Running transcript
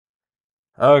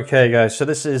Okay, guys, so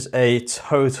this is a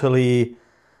totally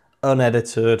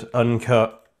unedited,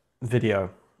 uncut video.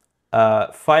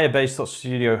 Firebase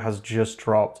Studio has just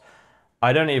dropped.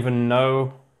 I don't even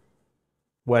know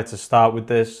where to start with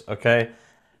this, okay?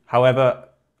 However,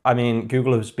 I mean,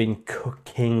 Google has been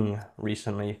cooking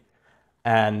recently,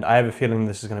 and I have a feeling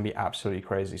this is going to be absolutely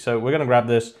crazy. So we're going to grab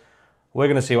this. We're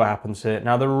going to see what happens here.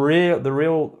 Now, the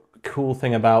real cool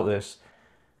thing about this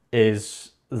is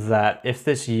that if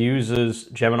this uses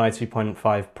Gemini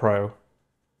 2.5 Pro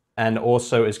and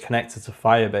also is connected to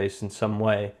Firebase in some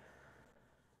way,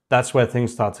 that's where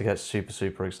things start to get super,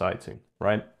 super exciting,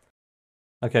 right?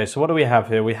 Okay, so what do we have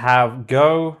here? We have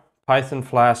Go, Python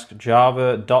Flask,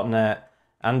 Java, .NET,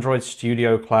 Android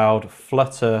Studio Cloud,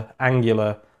 Flutter,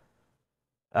 Angular,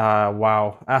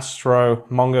 wow, Astro,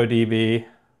 MongoDB.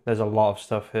 There's a lot of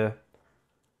stuff here.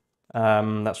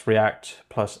 That's React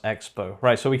plus Expo.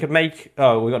 Right, so we could make,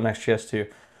 oh, we got NextJS too.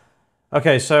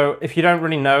 Okay, so if you don't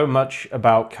really know much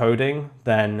about coding,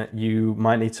 then you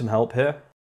might need some help here.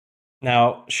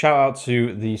 Now, shout out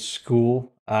to the Skool.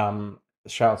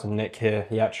 Shout out to Nick here.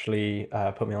 He actually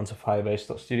put me onto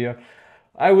Firebase Studio.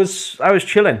 I was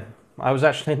chilling. I was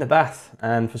actually in the bath,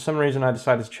 and for some reason I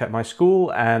decided to check my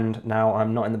Skool, and now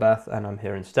I'm not in the bath, and I'm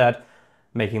here instead,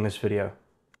 making this video.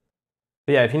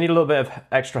 But yeah, if you need a little bit of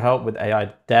extra help with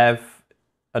AI dev,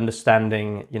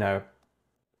 understanding,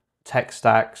 tech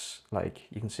stacks, like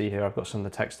you can see here, I've got some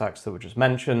of the tech stacks that were just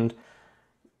mentioned,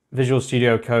 Visual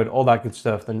Studio Code, all that good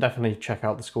stuff, then definitely check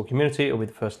out the Skool community. It'll be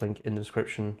the first link in the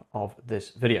description of this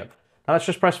video. Now let's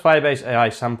just press Firebase AI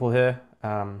sample here,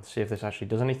 see if this actually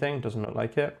does anything. Doesn't look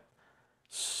like it.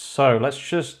 So let's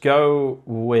just go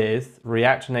with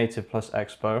React Native plus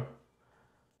Expo.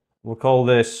 We'll call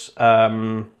this,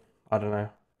 I don't know,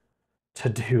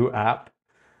 to-do app.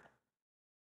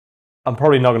 I'm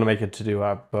probably not going to make it to-do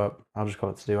app, but I'll just call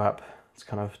it to-do app. It's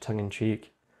kind of tongue-in-cheek.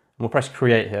 And we'll press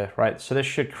create here, right? So this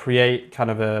should create kind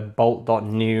of a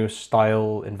bolt.new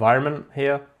style environment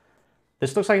here.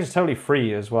 This looks like it's totally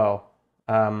free as well.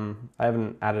 I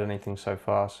haven't added anything so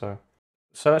far, so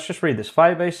let's just read this.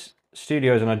 Firebase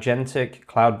Studio is an agentic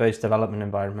cloud-based development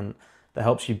environment that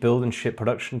helps you build and ship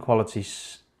production quality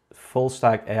full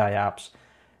stack AI apps,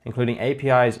 including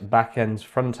APIs, backends,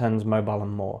 frontends, mobile,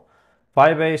 and more.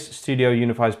 Firebase Studio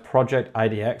unifies Project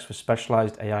IDX with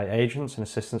specialized AI agents and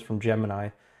assistance from Gemini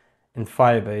in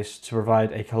Firebase to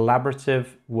provide a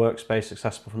collaborative workspace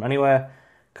accessible from anywhere,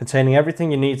 containing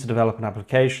everything you need to develop an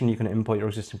application. You can import your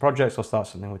existing projects or start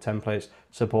something with templates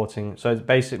supporting. So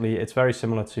it's very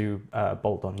similar to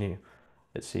bolt.new,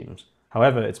 it seems.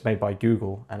 However, it's made by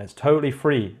Google and it's totally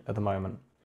free at the moment.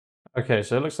 Okay,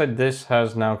 so it looks like this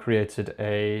has now created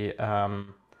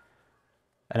an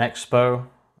Expo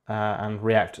and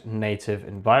React Native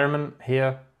environment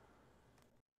here.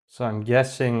 So I'm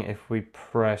guessing if we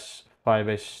press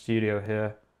Firebase Studio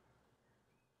here.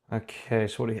 Okay,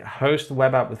 so what do you host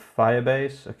web app with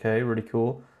Firebase? Okay, really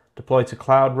cool. Deploy to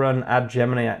Cloud Run, add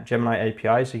Gemini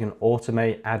API so you can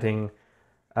automate adding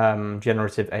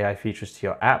generative AI features to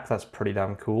your app. That's pretty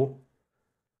damn cool.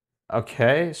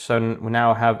 Okay, so we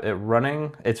now have it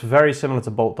running. It's very similar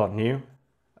to bolt.new.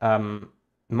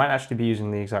 Might actually be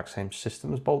using the exact same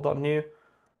system as bolt.new.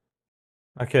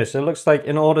 Okay, so it looks like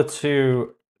in order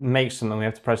to make something, we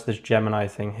have to press this Gemini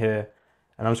thing here.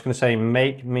 And I'm just going to say,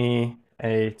 make me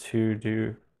a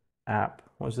to-do app.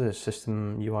 What is this?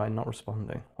 System UI not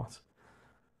responding. What?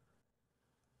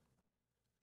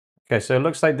 Okay, so it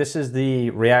looks like this is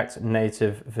the React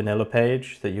Native vanilla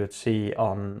page that you would see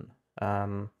on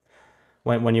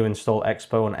when you install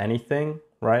Expo on anything,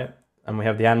 right? And we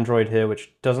have the Android here,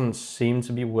 which doesn't seem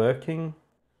to be working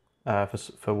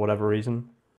for whatever reason.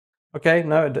 Okay,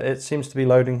 no, it seems to be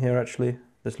loading here actually.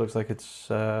 This looks like it's,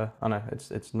 oh no,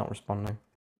 it's not responding.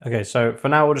 Okay, so for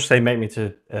now we'll just say make me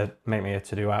a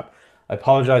to-do app. I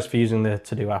apologize for using the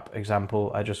to-do app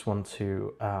example. I just want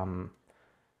to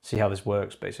see how this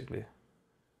works basically.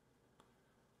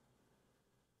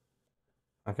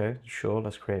 Okay, sure,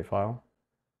 let's create a file.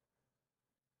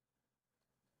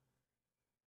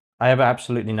 I have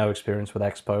absolutely no experience with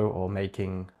Expo or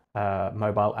making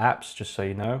mobile apps, just so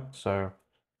you know. So,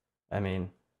 I mean,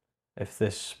 if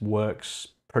this works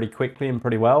pretty quickly and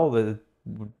pretty well, that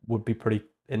would be pretty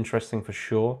interesting for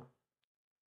sure.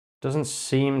 Doesn't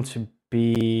seem to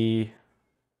be...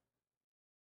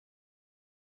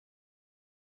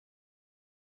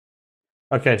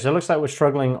 Okay, so it looks like we're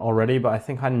struggling already, but I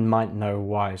think I might know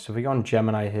why. So if we go on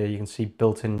Gemini here, you can see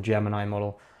built-in Gemini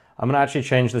model. I'm going to actually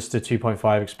change this to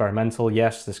 2.5 experimental.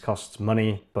 Yes, this costs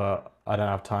money, but I don't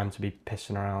have time to be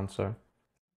pissing around, so...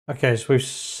 Okay, so we've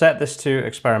set this to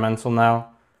experimental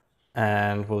now.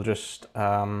 and we'll just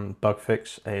bug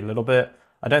fix a little bit.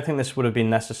 I don't think this would have been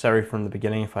necessary from the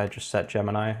beginning if I had just set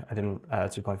Gemini. I didn't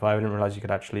 2.5. I didn't realize you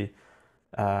could actually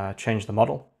change the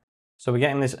model. So we're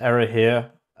getting this error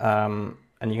here, and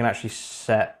you can actually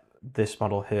set this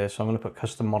model here. So I'm going to put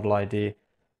custom model ID.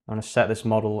 I'm going to set this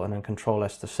model and then Control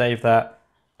S to save that,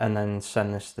 and then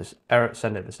send it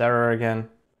this error again.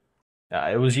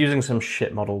 It was using some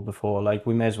shit model before. Like,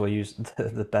 we may as well use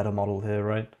the better model here,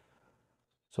 right?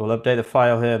 So we'll update the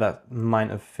file here. That might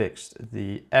have fixed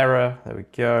the error. There we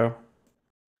go.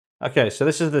 Okay, so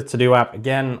this is the to-do app.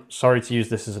 Again, sorry to use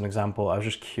this as an example. I was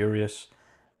just curious.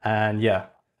 And yeah,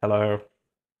 hello.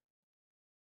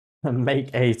 Make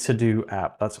a to-do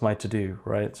app. That's my to-do,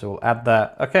 right? So we'll add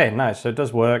that. Okay, nice. So it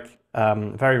does work.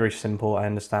 Very, very simple. I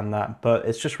understand that. But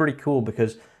it's just really cool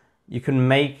because you can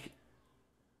make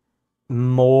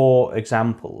more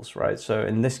examples, right? So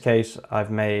in this case,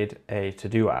 I've made a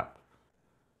to-do app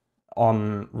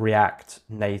on React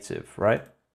Native, right?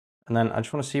 And then I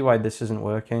just want to see why this isn't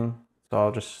working. So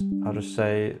I'll just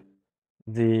say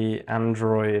the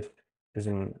Android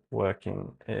isn't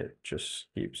working. It just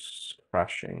keeps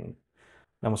crashing.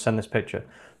 Then we'll send this picture.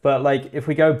 But like, if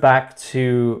we go back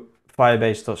to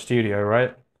Firebase Studio,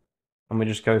 right? And we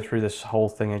just go through this whole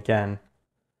thing again.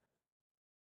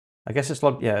 I guess it's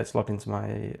logged, yeah, it's logged into my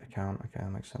account. Okay,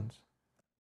 that makes sense.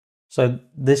 So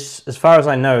this, as far as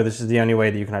I know, this is the only way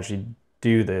that you can actually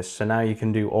do this. So now you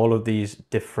can do all of these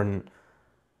different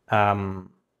formats,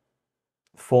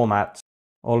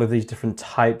 all of these different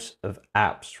types of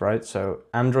apps, right? So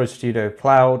Android Studio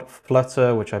Cloud,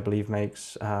 Flutter, which I believe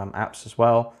makes apps as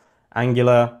well,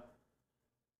 Angular,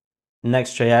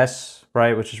 NextJS,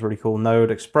 right, which is really cool,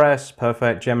 Node, Express,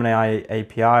 perfect, Gemini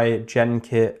API,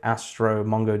 GenKit, Astro,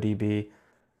 MongoDB,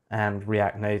 and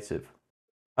React Native.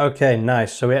 Okay,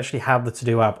 nice. So we actually have the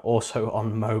to-do app also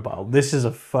on mobile. This is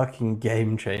a fucking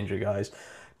game changer, guys,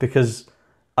 because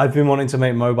I've been wanting to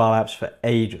make mobile apps for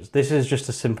ages. This is just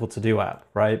a simple to-do app,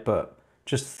 right? But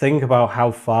just think about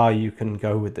how far you can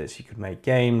go with this. You could make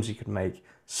games, you could make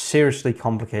seriously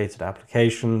complicated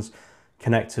applications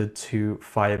connected to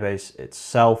Firebase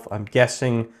itself. I'm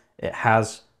guessing it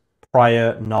has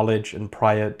prior knowledge and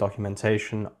prior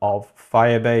documentation of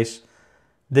Firebase.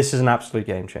 This is an absolute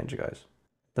game changer, guys.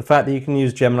 The fact that you can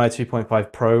use Gemini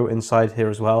 2.5 Pro inside here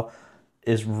as well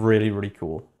is really, really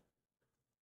cool.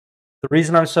 The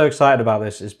reason I'm so excited about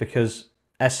this is because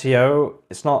SEO,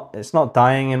 it's not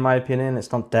dying in my opinion,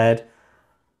 it's not dead,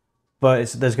 but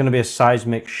there's going to be a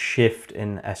seismic shift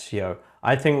in SEO.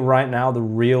 I think right now the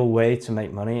real way to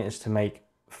make money is to make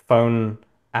phone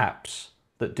apps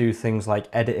that do things like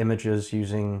edit images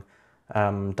using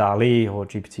DALL-E or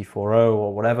GPT-4o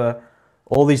or whatever,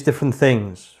 all these different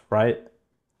things, right?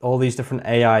 All these different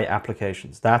AI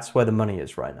applications. That's where the money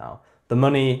is right now. The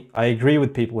money, I agree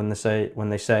with people when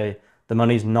they say the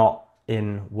money's not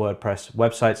in WordPress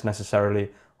websites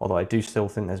necessarily, although I do still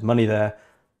think there's money there.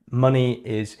 Money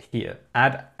is here.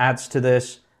 Add ads to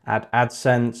this, add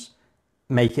AdSense,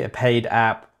 make it a paid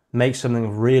app, make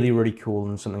something really, really cool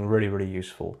and something really, really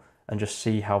useful, and just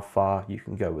see how far you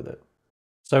can go with it.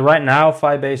 So right now,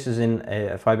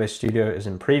 Firebase Studio is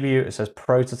in preview. It says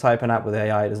prototype an app with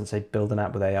AI. It doesn't say build an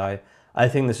app with AI. I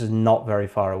think this is not very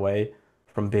far away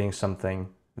from being something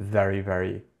very,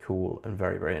 very cool and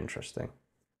very, very interesting.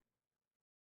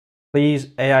 Please,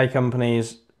 AI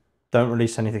companies, don't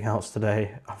release anything else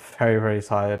today. I'm very, very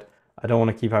tired. I don't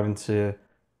want to keep having to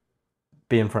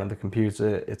be in front of the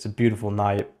computer. It's a beautiful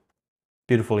night,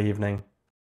 beautiful evening.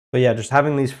 But yeah, just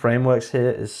having these frameworks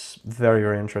here is very,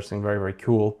 very interesting, very, very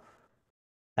cool.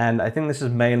 And I think this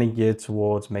is mainly geared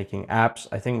towards making apps.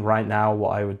 I think right now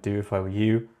what I would do if I were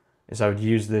you is I would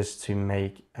use this to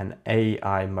make an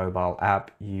AI mobile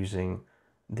app using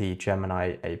the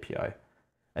Gemini API.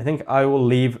 I think I will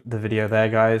leave the video there,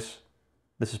 guys.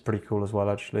 This is pretty cool as well,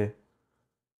 actually.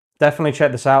 Definitely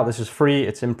check this out. This is free.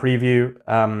 It's in preview.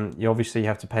 You obviously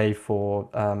have to pay for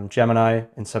Gemini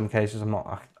in some cases.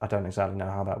 I don't exactly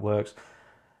know how that works.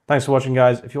 Thanks for watching,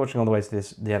 guys. If you're watching all the way to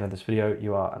the end of this video,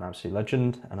 you are an absolute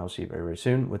legend, and I'll see you very, very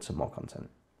soon with some more content.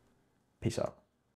 Peace out.